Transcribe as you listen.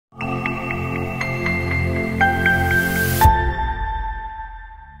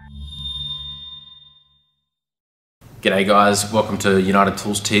G'day guys, welcome to United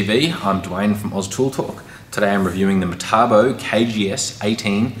Tools TV. I'm Dwayne from Oz Tool Talk. Today I'm reviewing the Metabo KGS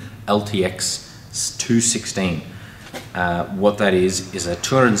 18 LTX 216. What that is a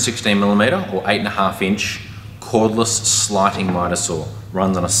 216mm or 8.5 inch cordless slighting miter saw.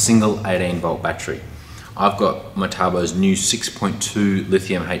 Runs on a single 18 volt battery. I've got Metabo's new 6.2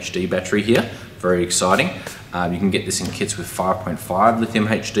 lithium HD battery here, very exciting. You can get this in kits with 5.5 lithium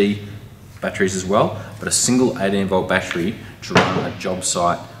HD batteries as well, but a single 18 volt battery to run a job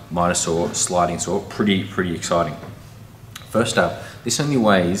site miter saw, sliding saw, pretty exciting. First up, this only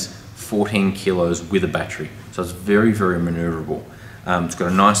weighs 14 kilos with a battery, so it's very maneuverable. It's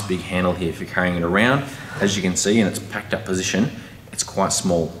got a nice big handle here if you're carrying it around. As you can see in its packed up position, it's quite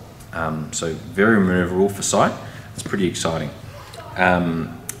small, so very maneuverable for site. It's pretty exciting.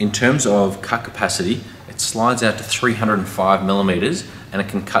 In terms of cut capacity, it slides out to 305mm and it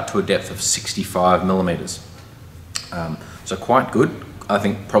can cut to a depth of 65mm. So quite good. I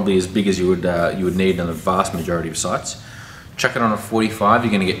think probably as big as you would need in the vast majority of sites. Chuck it on a 45,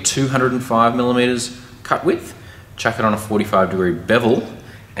 you're going to get 205mm cut width. Chuck it on a 45-degree bevel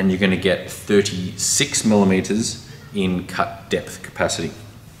and you're going to get 36mm in cut depth capacity.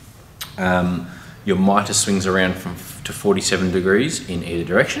 Your miter swings around to 47 degrees in either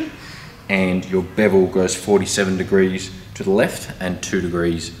direction, and your bevel goes 47 degrees to the left and 2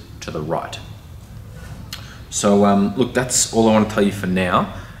 degrees to the right. So look, that's all I want to tell you for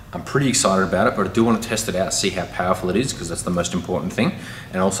now. I'm pretty excited about it, but I do want to test it out, see how powerful it is, because that's the most important thing,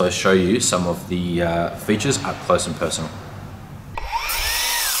 and also show you some of the features up close and personal.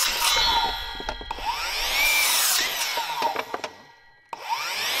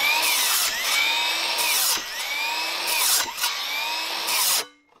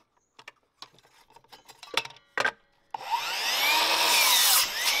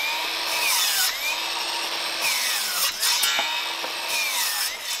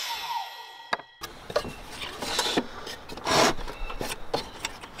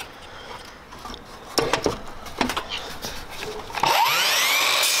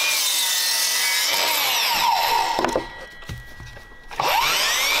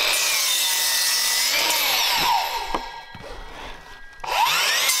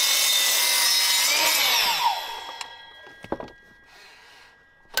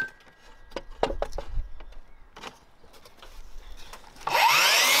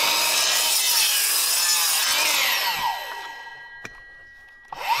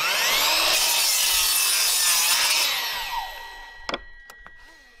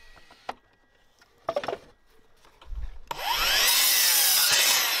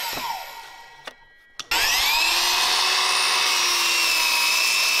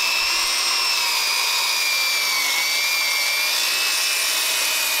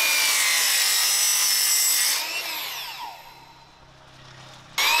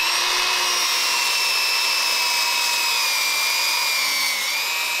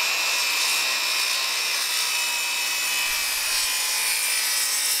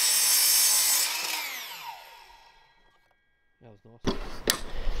 That was nice.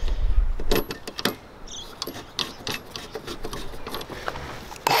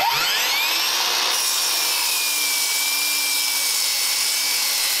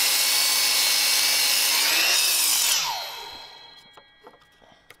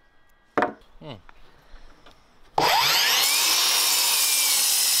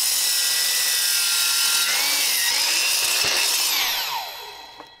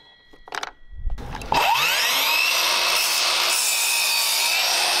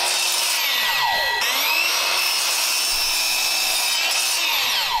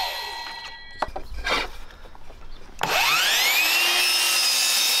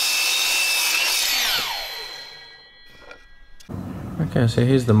 Okay, so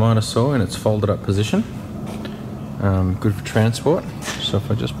here's the miter saw in its folded up position. Good for transport. So if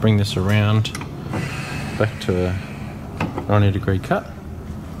I just bring this around back to a 90-degree cut.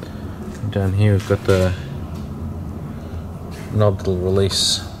 And down here we've got the knob that'll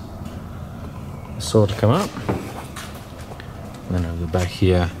release the saw to come up. And then over the back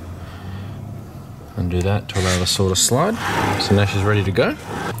here, undo that to allow the saw to slide. So now she's ready to go.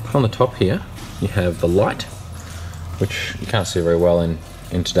 On the top here you have the light, which you can't see very well in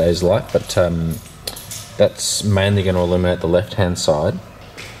today's light, but that's mainly going to illuminate the left-hand side,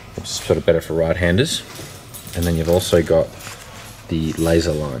 which is sort of better for right-handers. And then you've also got the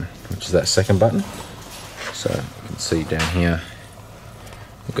laser line, which is that second button. So you can see down here,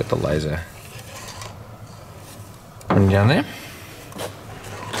 we've got the laser running down there.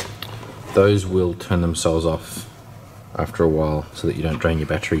 Those will turn themselves off after a while so that you don't drain your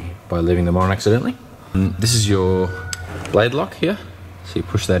battery by leaving them on accidentally. And this is your blade lock here. So you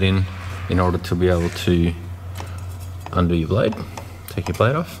push that in order to be able to undo your blade, take your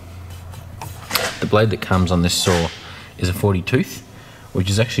blade off. The blade that comes on this saw is a 40 tooth, which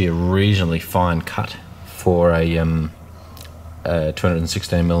is actually a reasonably fine cut for a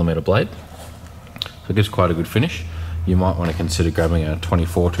 216mm blade. So it gives quite a good finish. You might want to consider grabbing a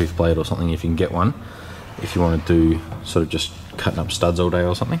 24 tooth blade or something if you can get one, if you want to do sort of just cutting up studs all day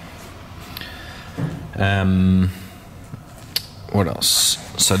or something. What else?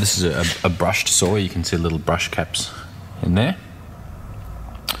 So this is a brushed saw. You can see little brush caps in there.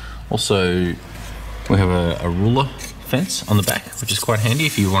 Also, we have a ruler fence on the back, which is quite handy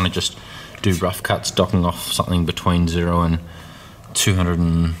if you want to just do rough cuts, docking off something between 0 and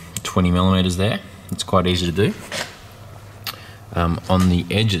 220mm there. It's quite easy to do. On the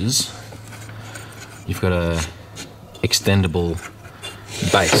edges, you've got a extendable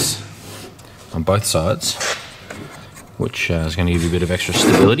base on both sides, which is going to give you a bit of extra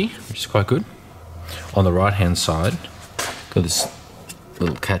stability, which is quite good. On the right hand side, got this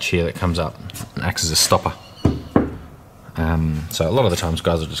little catch here that comes up and acts as a stopper. So a lot of the times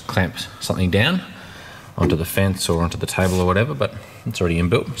guys will just clamp something down onto the fence or onto the table or whatever, but it's already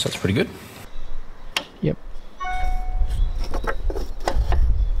inbuilt, so that's pretty good. Yep.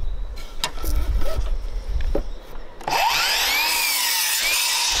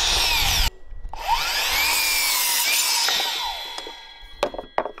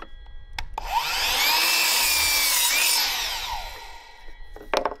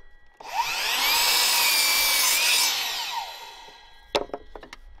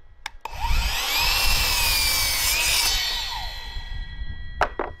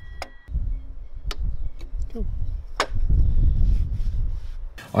 Cool.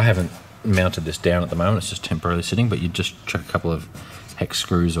 I haven't mounted this down at the moment, it's just temporarily sitting, but you just chuck a couple of hex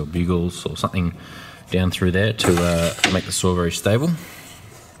screws or bugles or something down through there to make the saw very stable.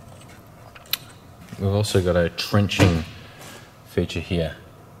 We've also got a trenching feature here.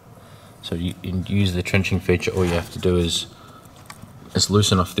 So you use the trenching feature, all you have to do is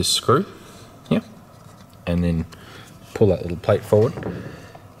loosen off this screw here and then pull that little plate forward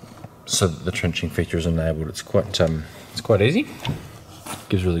so that the trenching feature is enabled. It's quite easy.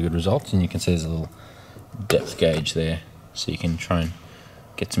 Gives really good results, and you can see there's a little depth gauge there, so you can try and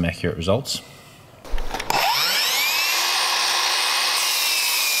get some accurate results.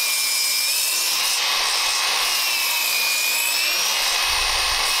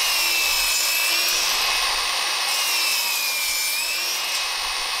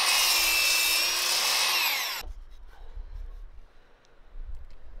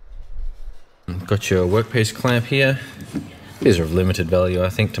 Got your workpiece clamp here. These are of limited value, I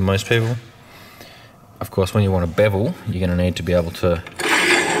think, to most people. Of course, when you want to bevel, you're going to need to be able to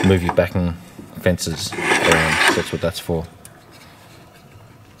move your backing fences around. So that's what that's for.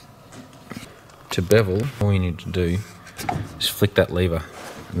 To bevel, all you need to do is flick that lever,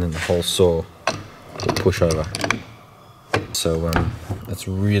 and then the whole saw will push over. So that's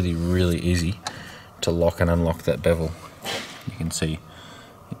really, really easy to lock and unlock that bevel. You can see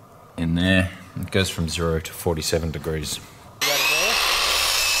in there, it goes from 0 to 47 degrees.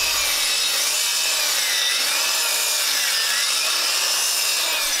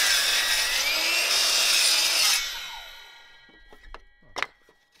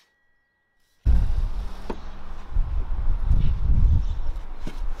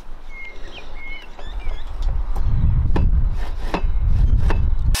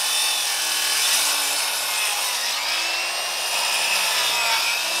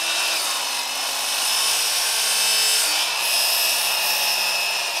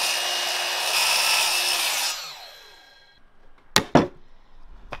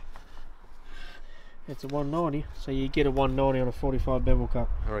 It's a 190, so you get a 190 on a 45 bevel cut.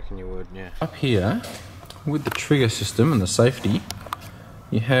 I reckon you would, yeah. Up here, with the trigger system and the safety,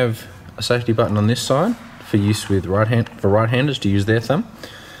 you have a safety button on this side for use with right-handers to use their thumb.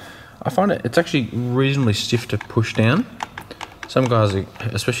 I find it's actually reasonably stiff to push down. Some guys,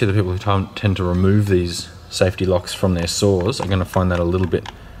 especially the people who tend to remove these safety locks from their saws, are going to find that a little bit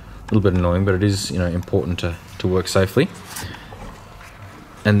annoying, but it is, important to work safely.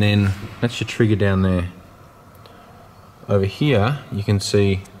 And then that's your trigger down there. Over here, you can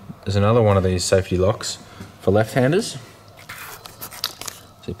see there's another one of these safety locks for left-handers.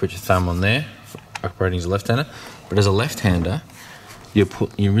 So you put your thumb on there, for operating as a left-hander. But as a left-hander, you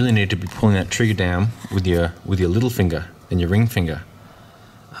really need to be pulling that trigger down with your little finger and your ring finger,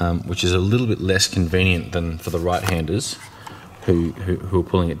 which is a little bit less convenient than for the right-handers who are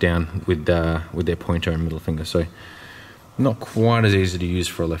pulling it down with their pointer and middle finger. So not quite as easy to use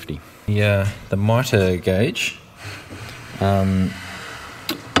for a lefty. The Mitre gauge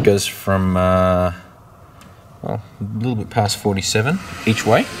Goes from well, a little bit past 47 each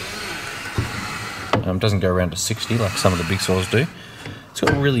way. Doesn't go around to 60 like some of the big saws do. It's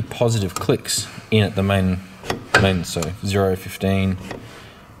got really positive clicks in at the main so 0, 15,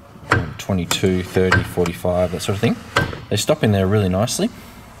 22, 30, 45, that sort of thing. They stop in there really nicely.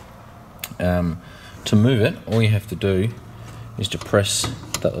 To move it, all you have to do is to press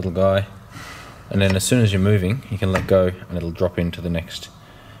that little guy, and then as soon as you're moving, you can let go and it'll drop into the next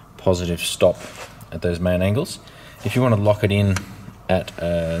positive stop at those main angles. If you want to lock it in at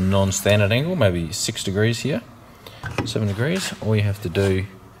a non-standard angle, maybe 6 degrees here, 7 degrees, all you have to do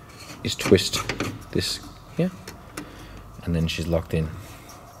is twist this here, and then she's locked in.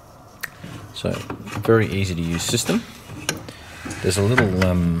 So, very easy to use system. There's a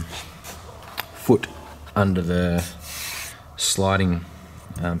little foot under the sliding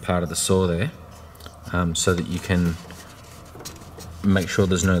part of the saw there, so that you can make sure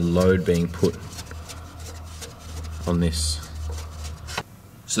there's no load being put on this.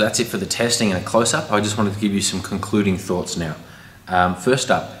 So that's it for the testing and a close-up. I just wanted to give you some concluding thoughts now. First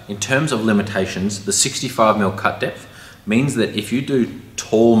up, in terms of limitations, the 65mm cut depth means that if you do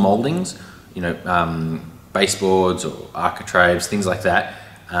tall moldings, you know, baseboards or architraves, things like that,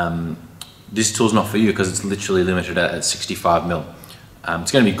 this tool's not for you because it's literally limited at 65mm.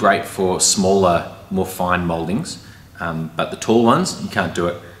 It's going to be great for smaller, more fine moldings, but the tall ones, you can't do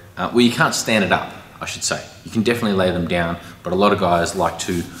it. Well, you can't stand it up, I should say. You can definitely lay them down, but a lot of guys like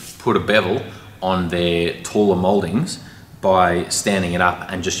to put a bevel on their taller moldings by standing it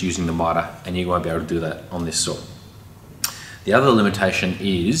up and just using the mitre, and you won't be able to do that on this saw. The other limitation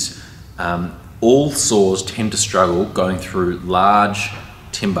is all saws tend to struggle going through large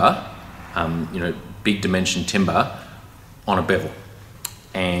timber, you know, big dimension timber on a bevel.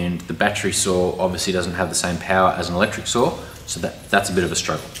 And the battery saw obviously doesn't have the same power as an electric saw, so that's a bit of a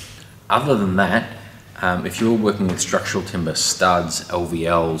struggle. Other than that, if you're working with structural timber, studs,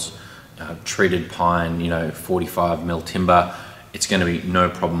 LVLs, treated pine, you know, 45mm timber, it's going to be no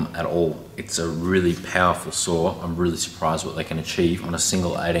problem at all. It's a really powerful saw. I'm really surprised what they can achieve on a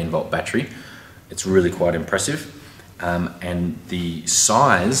single 18-volt battery. It's really quite impressive. And the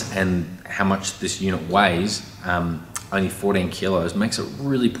size and how much this unit weighs, only 14 kilos, makes it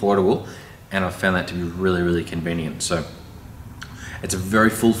really portable, and I've found that to be really, really convenient. So it's a very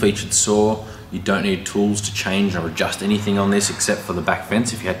full-featured saw. You don't need tools to change or adjust anything on this except for the back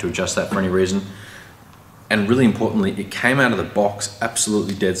fence if you had to adjust that for any reason. And really importantly, it came out of the box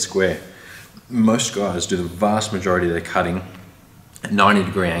absolutely dead square. Most guys do the vast majority of their cutting at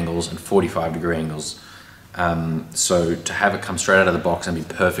 90-degree angles and 45-degree angles. So to have it come straight out of the box and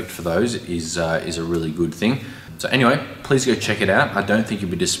be perfect for those is a really good thing. So anyway, please go check it out. I don't think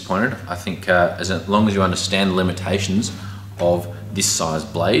you'll be disappointed. I think as long as you understand the limitations of this size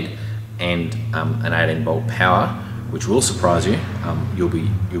blade and an 18-volt power, which will surprise you, you'll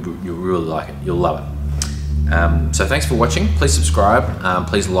really like it. You'll love it. So thanks for watching. Please subscribe.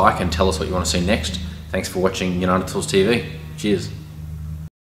 Please like and tell us what you want to see next. Thanks for watching United Tools TV. Cheers.